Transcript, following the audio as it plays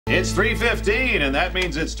It's 3:15, and that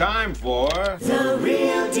means it's time for The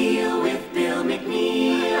Real Deal with Bill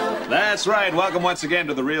McNeil. That's right. Welcome once again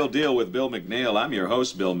to The Real Deal with Bill McNeil. I'm your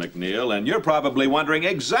host, Bill McNeil, and you're probably wondering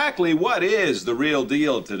exactly what is the real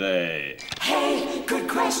deal today. Hey, good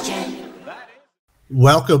question.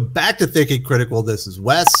 Welcome back to Thinking Critical. This is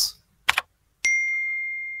Wes.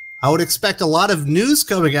 I would expect a lot of news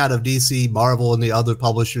coming out of DC, Marvel, and the other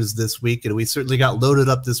publishers this week, and we certainly got loaded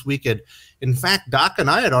up this weekend. In fact, Doc and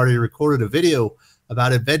I had already recorded a video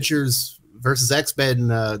about Avengers versus X-Men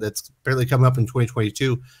that's apparently coming up in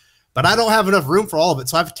 2022, but I don't have enough room for all of it,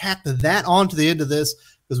 so I've tacked that on to the end of this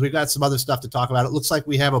because we've got some other stuff to talk about. It looks like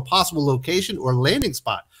we have a possible location or landing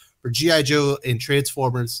spot for G.I. Joe and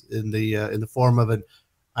Transformers in the form of an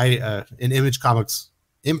Image Comics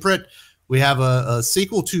imprint. We have a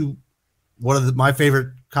sequel to one of my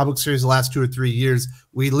favorite comic series the last 2 or 3 years.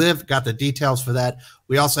 We Live, got the details for that.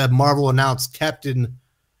 We also have Marvel announced Captain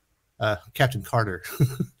Carter.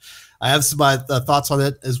 I have some thoughts on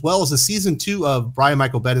it, as well as a season 2 of Brian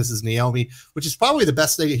Michael Bendis' Naomi, which is probably the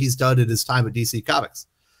best thing that he's done in his time at DC Comics.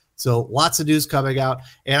 So lots of news coming out,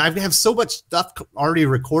 and I have so much stuff already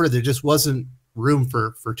recorded. There just wasn't room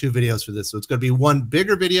for 2 videos for this, so it's going to be one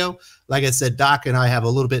bigger video. Like I said, Doc and I have a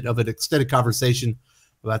little bit of an extended conversation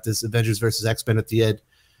about this Avengers versus X-Men at the end,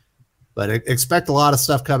 but expect a lot of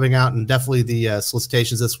stuff coming out, and definitely the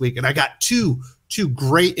solicitations this week. And I got two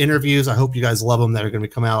great interviews. I hope you guys love them, that are going to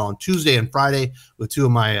be coming out on Tuesday and Friday with 2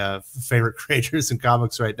 of my favorite creators in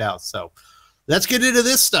comics right now. So let's get into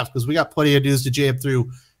this stuff, because we got plenty of news to jam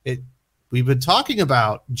through. We've been talking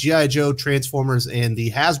about G.I. Joe, Transformers, and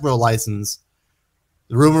the Hasbro license.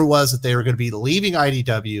 The rumor was that they were going to be leaving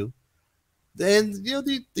IDW. And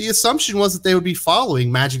the assumption was that they would be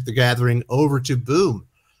following Magic the Gathering over to Boom.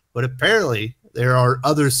 But apparently there are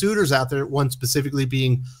other suitors out there, one specifically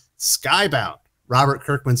being Skybound, Robert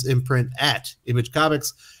Kirkman's imprint at Image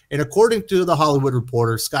Comics. And according to The Hollywood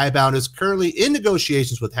Reporter, Skybound is currently in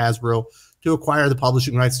negotiations with Hasbro to acquire the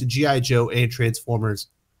publishing rights to G.I. Joe and Transformers,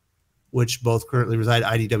 which both currently reside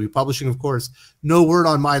at IDW Publishing, of course. No word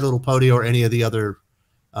on My Little Pony or any of the other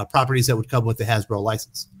properties that would come with the Hasbro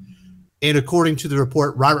license. And according to the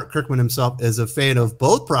report, Robert Kirkman himself is a fan of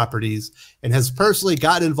both properties and has personally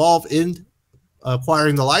gotten involved in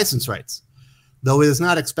acquiring the license rights, though it is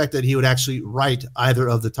not expected he would actually write either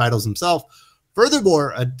of the titles himself.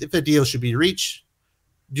 Furthermore, if a deal should be reached,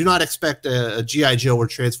 do not expect a G.I. Joe or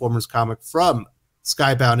Transformers comic from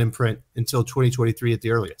Skybound imprint until 2023 at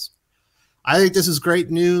the earliest. I think this is great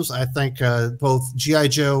news. I think both G.I.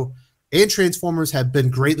 Joe and Transformers have been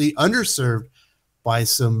greatly underserved by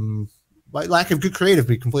lack of good creative, to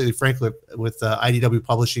be completely frank, with IDW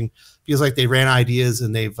Publishing. Feels like they ran ideas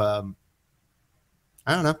and they've, I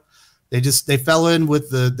don't know, they fell in with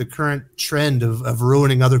the current trend of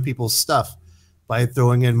ruining other people's stuff by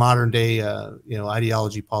throwing in modern day,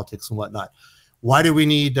 ideology, politics, and whatnot. Why do we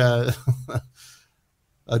need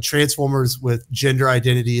Transformers with gender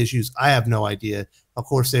identity issues? I have no idea. Of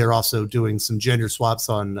course, they are also doing some gender swaps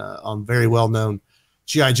on very well-known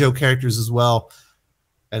G.I. Joe characters as well.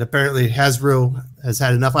 And apparently Hasbro has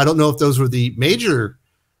had enough. I don't know if those were the major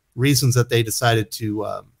reasons that they decided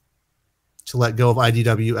to let go of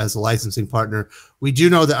IDW as a licensing partner. We do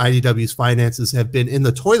know that IDW's finances have been in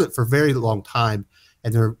the toilet for a very long time,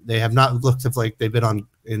 and they have not looked like they've been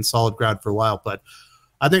in solid ground for a while. But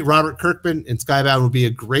I think Robert Kirkman and Skybound would be a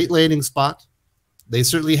great landing spot. They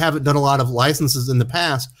certainly haven't done a lot of licenses in the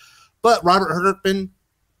past, but Robert Kirkman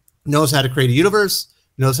knows how to create a universe,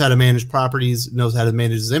 knows how to manage properties, knows how to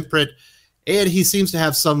manage his imprint, and he seems to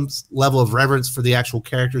have some level of reverence for the actual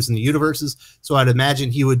characters in the universes. So I'd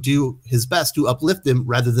imagine he would do his best to uplift them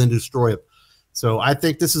rather than destroy them. So I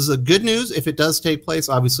think this is a good news if it does take place.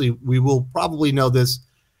 Obviously, we will probably know this,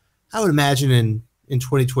 I would imagine, in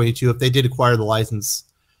 2022. If they did acquire the license,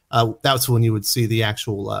 that's when you would see the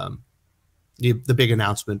actual the big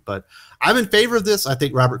announcement. But I'm in favor of this. I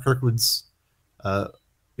think Robert Kirkman's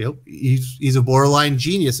he's a borderline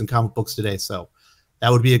genius in comic books today, so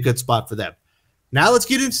that would be a good spot for them. Now let's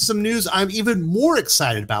get into some news I'm even more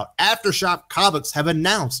excited about. Aftershock Comics have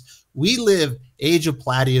announced We Live, Age of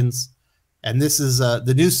Palladians, and this is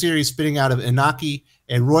the new series spinning out of Inaki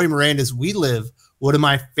and Roy Miranda's We Live, one of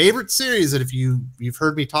my favorite series that if you've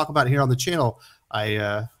heard me talk about here on the channel,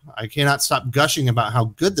 I cannot stop gushing about how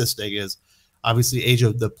good this thing is. Obviously, Age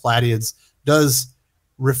of the Palladians does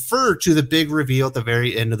refer to the big reveal at the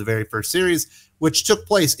very end of the very first series, which took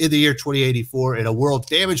place in the year 2084 in a world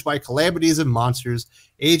damaged by calamities and monsters.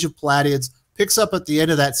 Age of Palladians picks up at the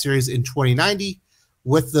end of that series in 2090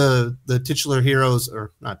 with the titular heroes,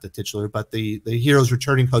 or not the titular, but the heroes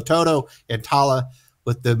returning, Hototo and Tala,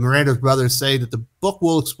 with the Miranda brothers saying that the book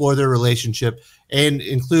will explore their relationship and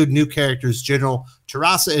include new characters, General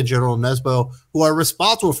Terrasa and General Nesbo, who are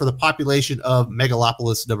responsible for the population of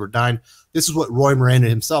Megalopolis number 9. This is what Roy Miranda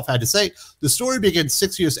himself had to say. The story begins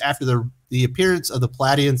 6 years after the appearance of the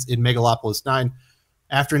Palladians in Megalopolis 9.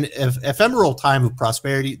 After an ephemeral time of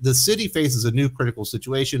prosperity, the city faces a new critical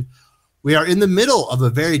situation. We are in the middle of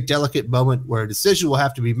a very delicate moment where a decision will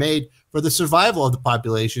have to be made for the survival of the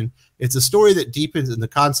population. It's a story that deepens in the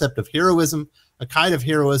concept of heroism, a kind of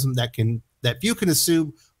heroism that few can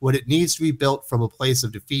assume when it needs to be built from a place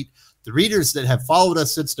of defeat. The readers that have followed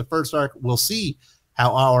us since the first arc will see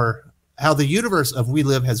how the universe of We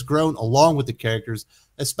Live has grown along with the characters,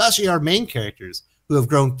 especially our main characters, who have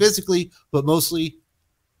grown physically, but mostly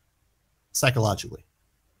psychologically.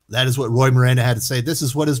 That is what Roy Miranda had to say. This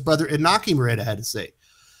is what his brother Inaki Miranda had to say.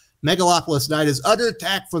 Megalopolis 9 is under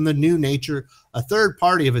attack from the new nature. A third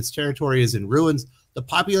party of its territory is in ruins. The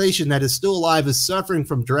population that is still alive is suffering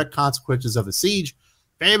from direct consequences of a siege.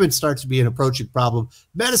 Famine starts to be an approaching problem.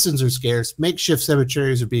 Medicines are scarce. Makeshift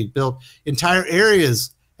cemeteries are being built. Entire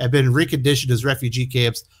areas have been reconditioned as refugee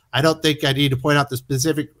camps. I don't think I need to point out the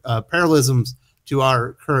specific parallelisms to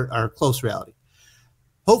our close reality.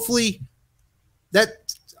 Hopefully,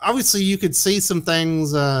 that obviously you could see some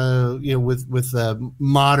things, with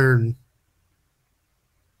modern,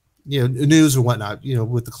 news or whatnot,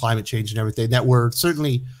 with the climate change and everything, that were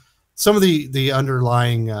certainly some of the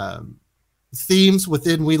underlying themes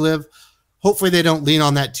within We Live. Hopefully they don't lean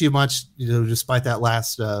on that too much, despite that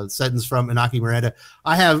last sentence from Inaki Miranda.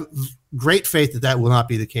 I have great faith that will not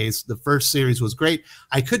be the case. The first series was great.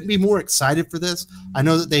 I couldn't be more excited for this. I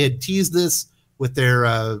know that they had teased this with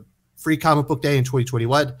their free comic book day in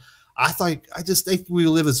 2021. I just think We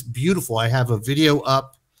Live is beautiful. I have a video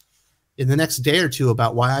up in the next day or two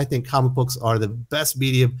about why I think comic books are the best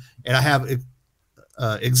medium, and I have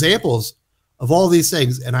examples of all these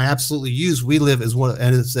things, and I absolutely use We Live as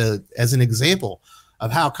as an example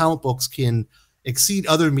of how comic books can exceed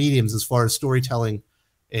other mediums as far as storytelling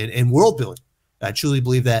and world building. I truly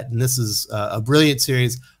believe that, and this is a brilliant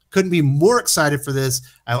series. Couldn't be more excited for this.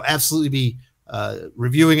 I'll absolutely be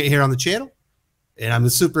reviewing it here on the channel, and I'm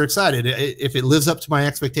super excited. If it lives up to my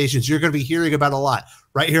expectations, you're going to be hearing about a lot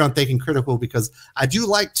right here on Thinking Critical, because I do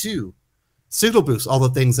like to signal boost all the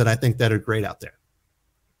things that I think that are great out there.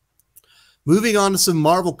 Moving on to some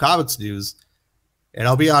Marvel Comics news, and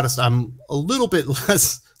I'll be honest, I'm a little bit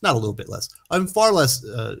less, not a little bit less, I'm far less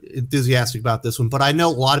enthusiastic about this one, but I know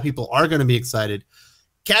a lot of people are going to be excited.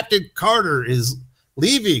 Captain Carter is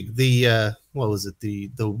leaving the,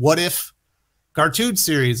 the What If cartoon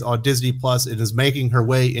series on Disney Plus and is making her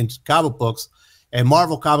way into comic books. And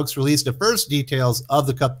Marvel Comics released the first details of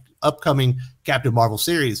the upcoming Captain Marvel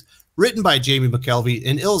series. Written by Jamie McKelvey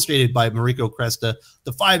and illustrated by Mariko Cresta,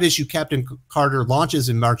 the 5-issue Captain Carter launches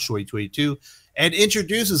in March 2022 and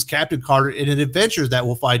introduces Captain Carter in an adventure that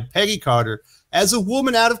will find Peggy Carter as a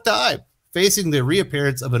woman out of time, facing the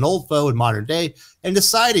reappearance of an old foe in modern day and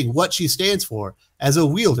deciding what she stands for as a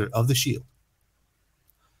wielder of the shield.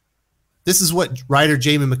 This is what writer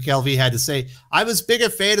Jamie McKelvey had to say. I'm as big a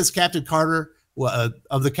fan as Captain Carter,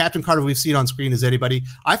 of the Captain Carter we've seen on screen as anybody.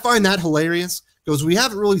 I find that hilarious because we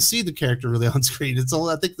haven't really seen the character really on screen.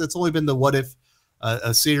 I think that's only been the What If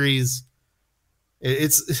a series.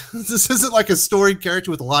 This isn't like a storied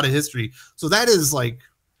character with a lot of history. So that is like,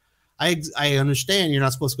 I understand you're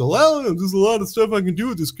not supposed to go, well, there's a lot of stuff I can do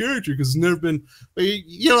with this character because it's never been, but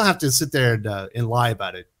you don't have to sit there and lie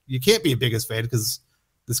about it. You can't be a biggest fan because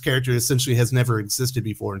this character essentially has never existed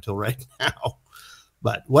before until right now.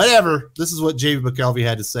 But whatever, this is what Jamie McKelvey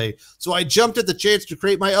had to say. So I jumped at the chance to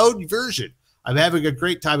create my own version. I'm having a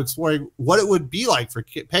great time exploring what it would be like for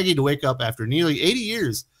Peggy to wake up after nearly 80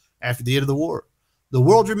 years after the end of the war. The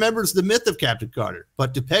world remembers the myth of Captain Carter,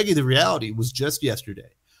 but to Peggy, the reality was just yesterday.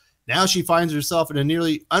 Now she finds herself in a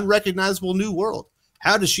nearly unrecognizable new world.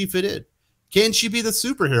 How does she fit in? Can she be the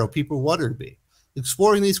superhero people want her to be?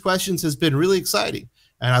 Exploring these questions has been really exciting,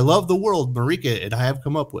 and I love the world Marika and I have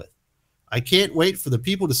come up with. I can't wait for the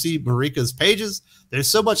people to see Marika's pages. There's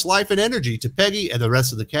so much life and energy to Peggy and the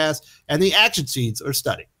rest of the cast, and the action scenes are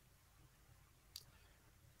stunning.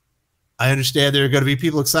 I understand there are going to be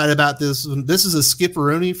people excited about this. This is a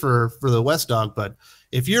skipperoonie for the West Dog, but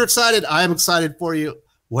if you're excited, I am excited for you.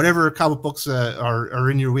 Whatever comic books are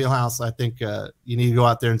in your wheelhouse, I think you need to go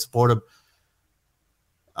out there and support them.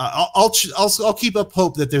 I'll keep up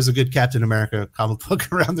hope that there's a good Captain America comic book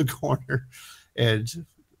around the corner. And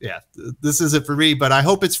yeah, this isn't for me, but I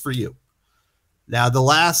hope it's for you. Now, the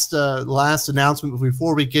last announcement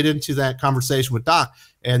before we get into that conversation with Doc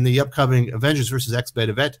and the upcoming Avengers versus X-Men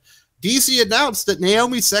event, DC announced that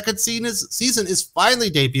Naomi's second season is finally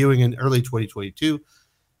debuting in early 2022.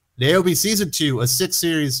 Naomi Season 2, a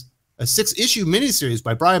six-issue miniseries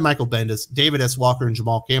by Brian Michael Bendis, David S. Walker, and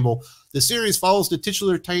Jamal Campbell. The series follows the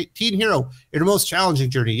titular teen hero in her most challenging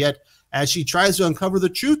journey yet, as she tries to uncover the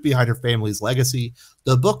truth behind her family's legacy.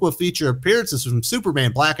 The book will feature appearances from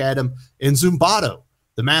Superman, Black Adam, and Zumbato,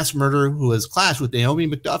 the mass murderer who has clashed with Naomi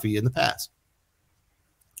McDuffie in the past.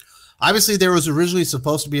 Obviously, there was originally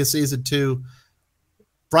supposed to be a season 2.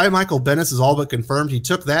 Brian Michael Bendis is all but confirmed. He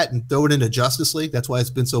took that and threw it into Justice League. That's why it's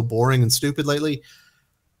been so boring and stupid lately.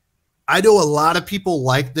 I know a lot of people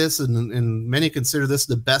like this, and many consider this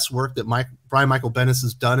the best work that Brian Michael Bendis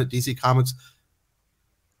has done at DC Comics.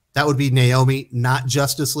 That would be Naomi, not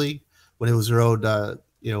Justice League, when it was her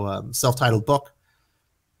own self-titled book.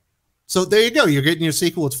 So there you go. You're getting your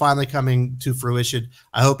sequel. It's finally coming to fruition.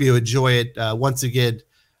 I hope you enjoy it. Once again,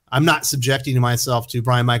 I'm not subjecting myself to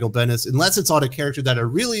Brian Michael Bendis unless it's on a character that I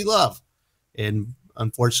really love. And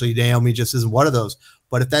unfortunately, Naomi just isn't one of those.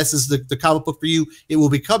 But if this is the comic book for you, it will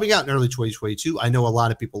be coming out in early 2022. I know a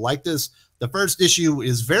lot of people like this. The first issue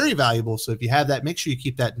is very valuable. So if you have that, make sure you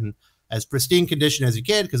keep that in as pristine condition as you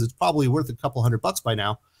can, because it's probably worth a couple $100 by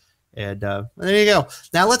now. And there you go.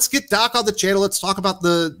 Now let's get Doc on the channel. Let's talk about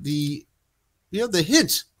the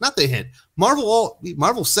hint, not the hint.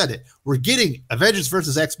 Marvel said it. We're getting Avengers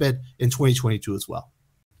versus X-Men in 2022 as well.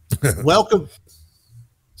 Welcome.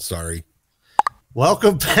 Sorry.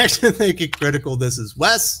 Welcome back to Thinking Critical. This is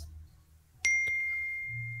Wes.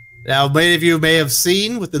 Now, many of you may have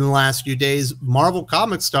seen within the last few days, Marvel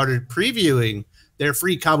Comics started previewing their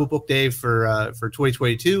free comic book day for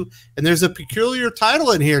 2022. And there's a peculiar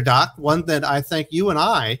title in here, Doc, one that I think you and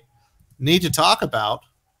I need to talk about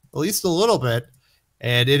at least a little bit.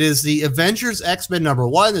 And it is the Avengers X-Men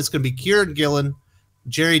 #1. It's going to be Kieran Gillen,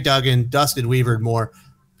 Jerry Duggan, Dustin Weaver, and more.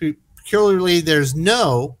 Peculiarly, there's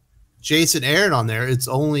no Jason Aaron on there. It's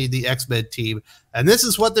only the X-Men team. And this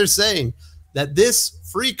is what they're saying, that this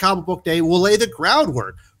free comic book day will lay the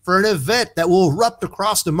groundwork for an event that will erupt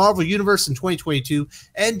across the Marvel Universe in 2022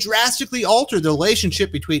 and drastically alter the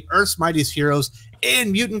relationship between Earth's mightiest heroes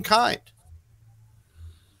and mutant kind.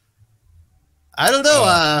 I don't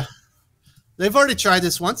know. They've already tried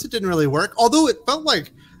this once. It didn't really work. Although it felt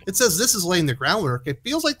like it says this is laying the groundwork. It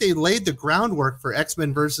feels like they laid the groundwork for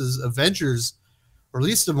X-Men versus Avengers, or at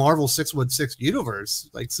least the Marvel 616 universe,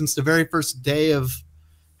 like since the very first day of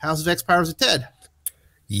House of X Powers of Ted.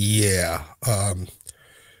 Yeah.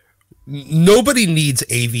 Nobody needs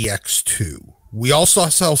AVX 2. We also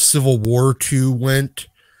saw how Civil War 2 went.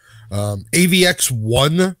 AVX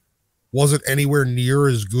 1 wasn't anywhere near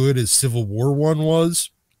as good as Civil War 1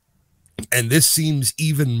 was. And this seems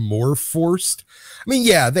even more forced. I mean,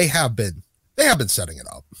 yeah, they have been setting it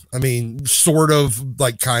up. I mean, sort of,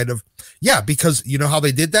 like, kind of. Yeah, because you know how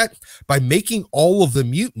they did that? By making all of the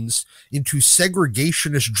mutants into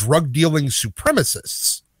segregationist drug-dealing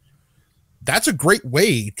supremacists. That's a great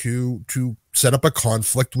way to set up a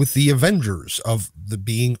conflict with the Avengers of the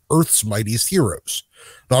being Earth's mightiest heroes.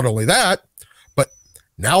 Not only that, but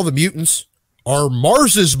now the mutants are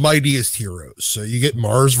Mars's mightiest heroes. So you get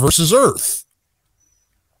Mars versus Earth.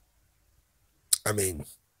 I mean,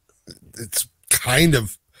 it's kind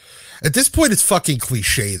of, at this point, it's fucking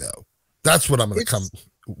cliche, though. That's what I'm going to come.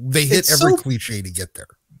 They hit every cliche to get there.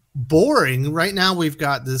 Boring. Right now, we've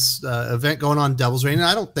got this event going on, Devil's Reign, and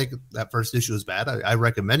I don't think that first issue is bad. I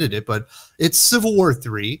recommended it, but it's Civil War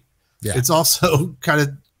 3. Yeah. It's also kind of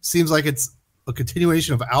seems like it's a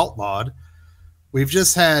continuation of Outlawed. We've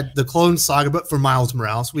just had the Clone Saga, but for Miles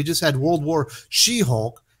Morales. We just had World War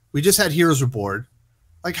She-Hulk. We just had Heroes Reborn.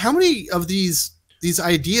 Like, how many of these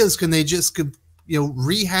ideas can they just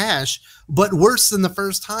rehash, but worse than the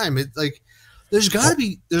first time? It like there's got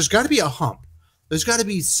to be a hump. There's got to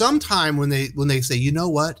be some time when they say, you know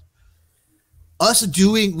what, us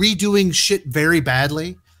redoing shit very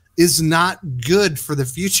badly is not good for the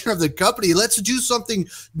future of the company. Let's do something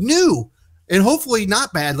new, and hopefully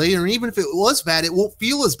not badly. Or even if it was bad, it won't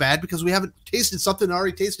feel as bad because we haven't tasted something that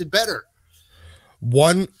already tasted better.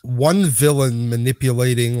 One villain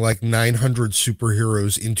manipulating like 900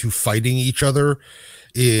 superheroes into fighting each other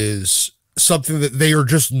is something that they are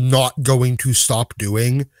just not going to stop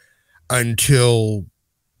doing until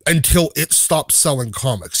it stops selling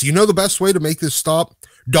comics. You know the best way to make this stop?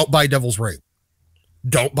 Don't buy Devil's Reign.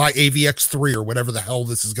 Don't buy AVX 3 or whatever the hell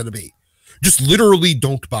this is going to be. Just literally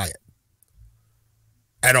don't buy it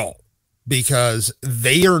at all. Because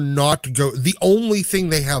they are not the only thing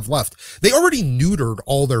they have left. They already neutered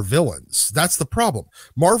all their villains. That's the problem.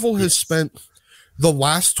 Marvel has spent the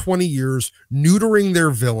last 20 years neutering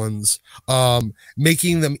their villains,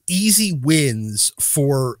 making them easy wins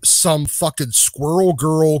for some fucking Squirrel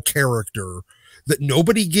Girl character that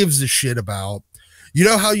nobody gives a shit about. You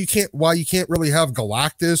know why you can't really have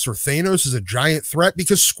Galactus or Thanos as a giant threat?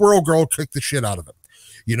 Because Squirrel Girl kicked the shit out of him.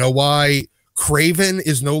 You know why Kraven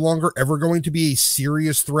is no longer ever going to be a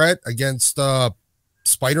serious threat against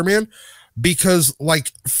Spider-Man? Because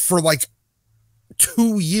for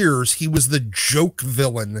 2 years, he was the joke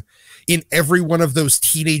villain in every one of those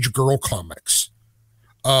teenage girl comics.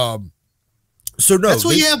 So no, that's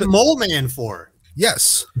what you have Mole Man for.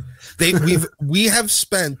 Yes,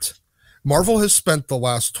 Marvel has spent the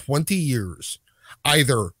last 20 years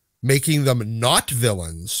either making them not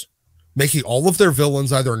villains, making all of their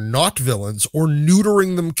villains either not villains, or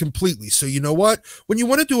neutering them completely. So you know what? When you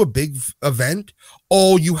want to do a big event,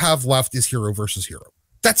 all you have left is hero versus hero.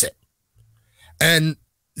 That's it. And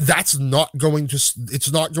it's not going to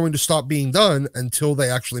stop being done until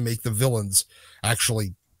they actually make the villains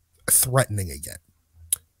actually threatening again.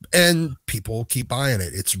 And people keep buying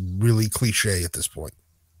it. It's really cliche at this point.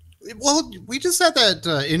 Well, we just had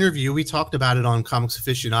that interview. We talked about it on Comics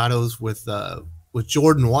Aficionados with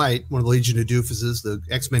Jordan White, one of the Legion of Doofuses, the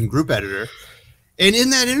X-Men group editor. And in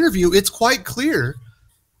that interview, it's quite clear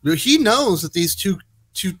he knows that these two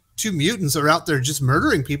mutants are out there just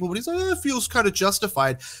murdering people, but he's like, it feels kind of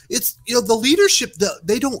justified. It's, the leadership,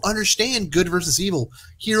 they don't understand good versus evil,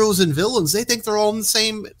 heroes and villains. They think they're all in the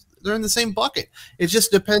same bucket. It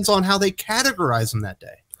just depends on how they categorize them that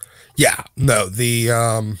day. Yeah, no,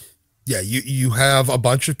 you have a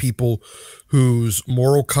bunch of people whose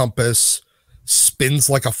moral compass spins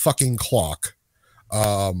like a fucking clock.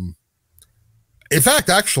 In fact,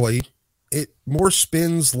 actually, it more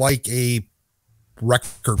spins like a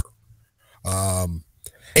record.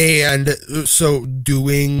 And so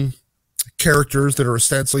doing characters that are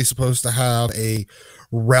ostensibly supposed to have a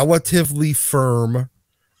relatively firm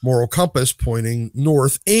moral compass pointing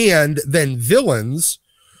north, and then villains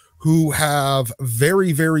who have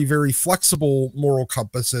very, very, very flexible moral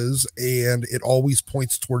compasses, and it always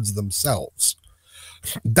points towards themselves.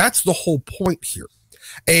 That's the whole point here.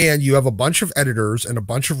 And you have a bunch of editors and a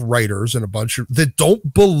bunch of writers and a bunch of that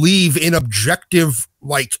don't believe in objective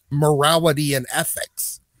morality and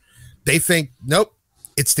ethics. They think, nope,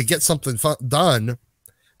 it's to get something done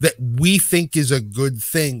that we think is a good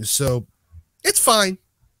thing. So it's fine.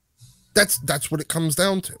 That's what it comes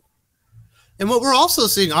down to. And what we're also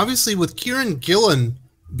seeing, obviously, with Kieran Gillen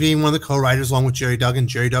being one of the co-writers along with Jerry Duggan.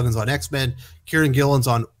 Jerry Duggan's on X-Men. Kieran Gillen's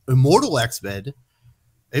on Immortal X-Men.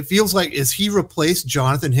 It feels like, is he replaced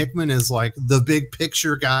Jonathan Hickman as the big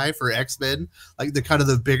picture guy for X-Men, the kind of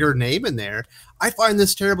the bigger name in there? I find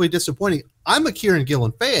this terribly disappointing. I'm a Kieran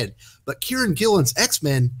Gillen fan, but Kieran Gillen's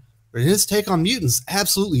X-Men, and his take on mutants,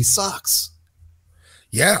 absolutely sucks.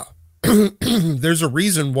 Yeah. There's a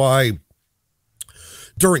reason why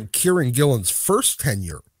during Kieran Gillen's first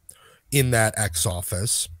tenure in that X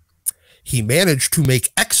office, he managed to make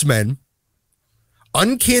X-Men,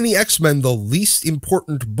 Uncanny X-Men, the least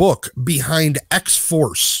important book behind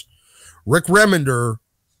X-Force. Rick Remender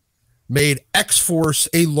made X-Force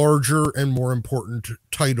a larger and more important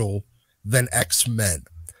title than X-Men.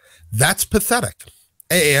 That's pathetic.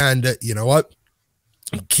 And you know what?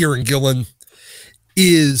 Kieran Gillen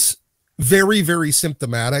is very, very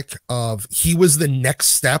symptomatic of, he was the next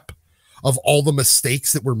step of all the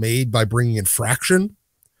mistakes that were made by bringing in Fraction.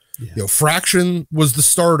 Yeah. Fraction was the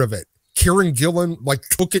start of it. Kieran Gillen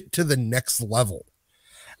took it to the next level.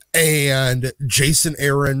 And Jason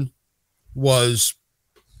Aaron was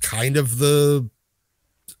kind of the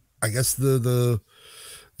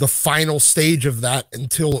final stage of that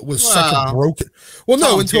until it was such a broken,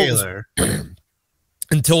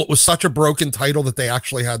 until it was such a broken title that they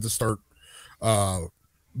actually had to start, that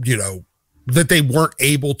they weren't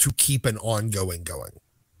able to keep an ongoing going.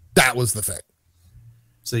 That was the thing.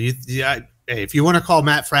 So if you want to call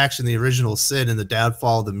Matt Fraction the original sin in the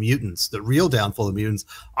downfall of the mutants, the real downfall of the mutants,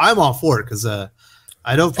 I'm all for it, because I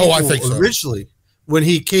know people I think originally, when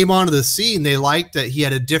he came onto the scene, they liked that he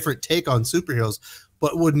had a different take on superheroes.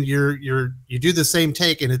 But when you do the same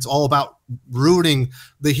take and it's all about ruining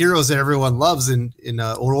the heroes that everyone loves in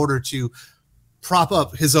order to prop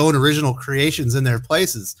up his own original creations in their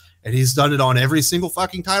places, and he's done it on every single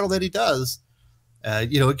fucking title that he does,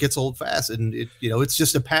 it gets old fast, and it's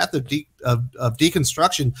just a path of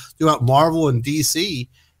deconstruction throughout Marvel and DC.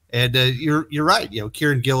 And you're right.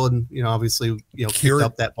 Kieran Gillen, obviously, picked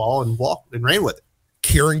up that ball and walked and ran with it.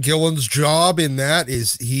 Kieran Gillen's job in that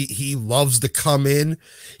is he loves to come in.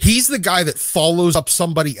 He's the guy that follows up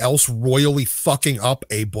somebody else royally fucking up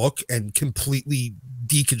a book and completely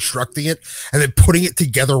deconstructing it and then putting it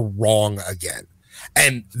together wrong again.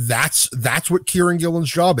 And that's what Kieran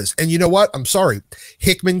Gillen's job is. And you know what? I'm sorry.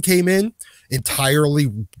 Hickman came in, entirely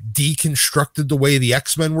deconstructed the way the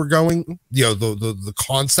X-Men were going, you know, the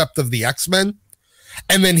concept of the X-Men,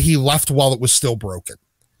 and then he left while it was still broken.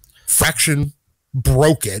 Fraction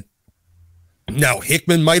broke it. Now,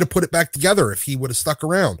 Hickman might have put it back together if he would have stuck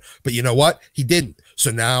around, but you know what? He didn't.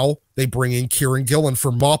 So now they bring in Kieran Gillen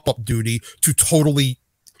for mop-up duty to totally,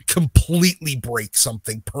 completely break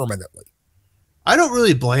something permanently. I don't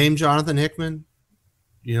really blame Jonathan Hickman.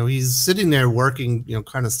 You know, he's sitting there working, you know,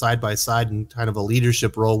 kind of side by side in kind of a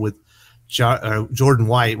leadership role with Jordan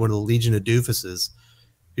White, one of the Legion of Doofuses,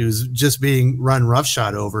 who's just being run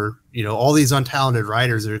roughshod over. You know, all these untalented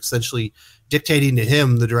writers are essentially dictating to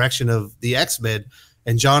him the direction of the X-Men,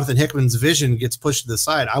 and Jonathan Hickman's vision gets pushed to the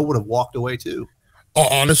side. I would have walked away too.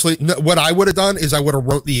 Honestly, what I would have done is I would have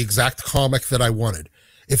wrote the exact comic that I wanted.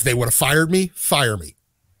 If they would have fired me, fire me.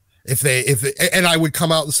 And I would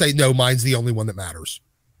come out and say, no, mine's the only one that matters.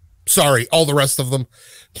 Sorry, all the rest of them.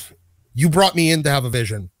 You brought me in to have a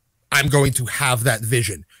vision. I'm going to have that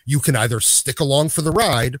vision. You can either stick along for the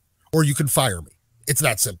ride or you can fire me. It's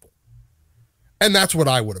that simple. And that's what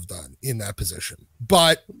I would have done in that position.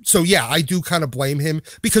 But so, yeah, I do kind of blame him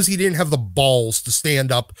because he didn't have the balls to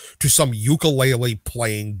stand up to some ukulele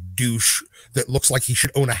playing douche that looks like he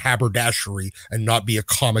should own a haberdashery and not be a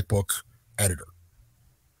comic book editor.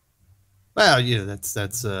 Well, yeah, that's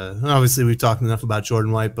obviously we've talked enough about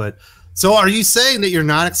Jordan White, but so are you saying that you're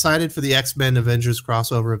not excited for the X-Men Avengers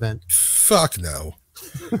crossover event? Fuck no.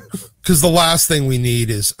 Because the last thing we need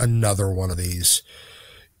is another one of these.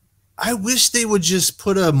 I wish they would just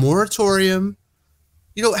put a moratorium,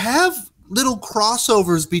 you know, have little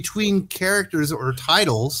crossovers between characters or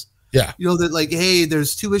titles. Yeah. You know, that like, hey,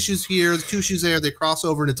 there's 2 issues here, 2 issues there, they cross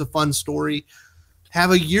over and it's a fun story.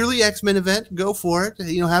 Have a yearly X-Men event, go for it.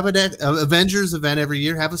 You know, have an Avengers event every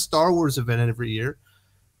year, have a Star Wars event every year.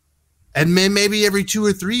 And maybe every 2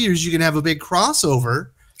 or 3 years you can have a big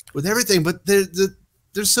crossover with everything. But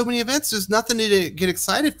there's so many events, there's nothing to get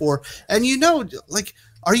excited for. And you know, like,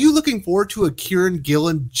 are you looking forward to a Kieran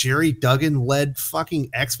Gillen, Jerry Duggan-led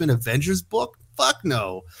fucking X-Men Avengers book? Fuck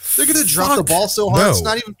no. They're going to drop the ball so hard, it's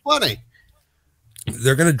not even funny.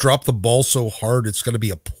 They're going to drop the ball so hard, it's going to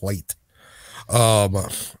be a plate. No,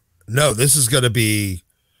 this is going to be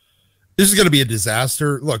a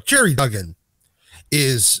disaster. Look, Jerry Duggan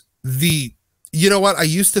is you know what? I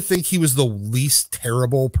used to think he was the least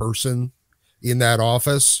terrible person in that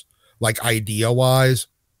office, like idea-wise.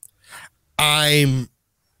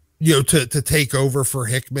 You know, to take over for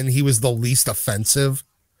Hickman, he was the least offensive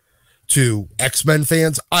to X-Men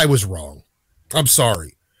fans. I was wrong. I'm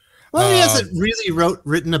sorry. Well, he hasn't really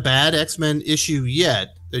written a bad X-Men issue yet.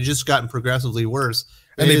 They've just gotten progressively worse.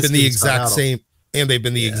 And they've been the exact same, and they've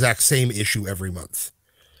been the exact same issue every month.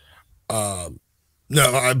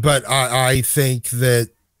 No, but I think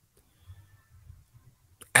that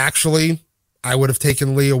actually I would have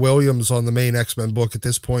taken Leah Williams on the main X-Men book at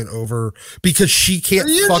this point over, because she can't.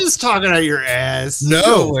 You're just talking out your ass.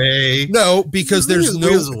 No way. No, because there's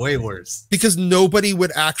way worse. Because nobody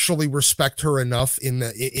would actually respect her enough in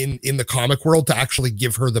the comic world to actually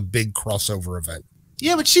give her the big crossover event.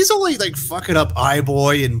 Yeah, but she's only like fucking up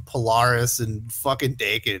iBoy and Polaris and fucking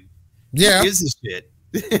Dakin. Yeah, who gives a shit?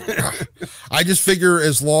 I just figure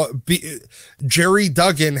Jerry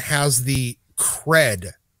Duggan has the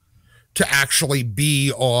cred to actually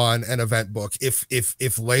be on an event book. If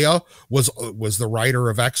Leia was the writer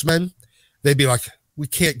of X-Men, they'd be like, we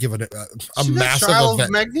can't give it a massive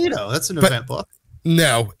event. Magneto, that's an event book.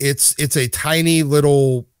 No, it's a tiny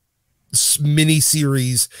little mini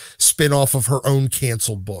series spin off of her own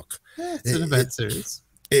canceled book. Yeah, it's an event series.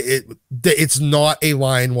 It's not a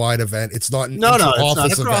line wide event. It's not an it's not a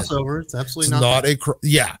crossover. Event. It's absolutely not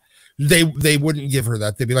yeah. They wouldn't give her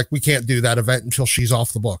that. They'd be like, we can't do that event until she's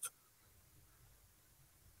off the book.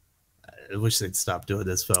 I wish they'd stop doing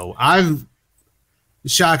this, though. I'm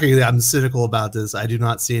shockingly, I'm cynical about this. I do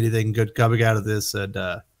not see anything good coming out of this, and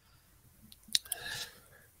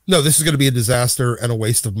no, this is going to be a disaster and a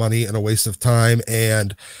waste of money and a waste of time.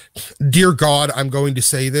 And dear God, I'm going to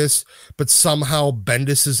say this, but somehow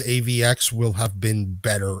Bendis's AVX will have been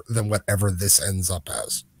better than whatever this ends up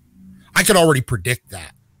as. I could already predict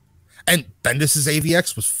that. And Bendis's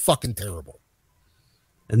AVX was fucking terrible.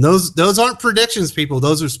 And those aren't predictions, people.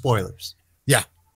 Those are spoilers. Yeah.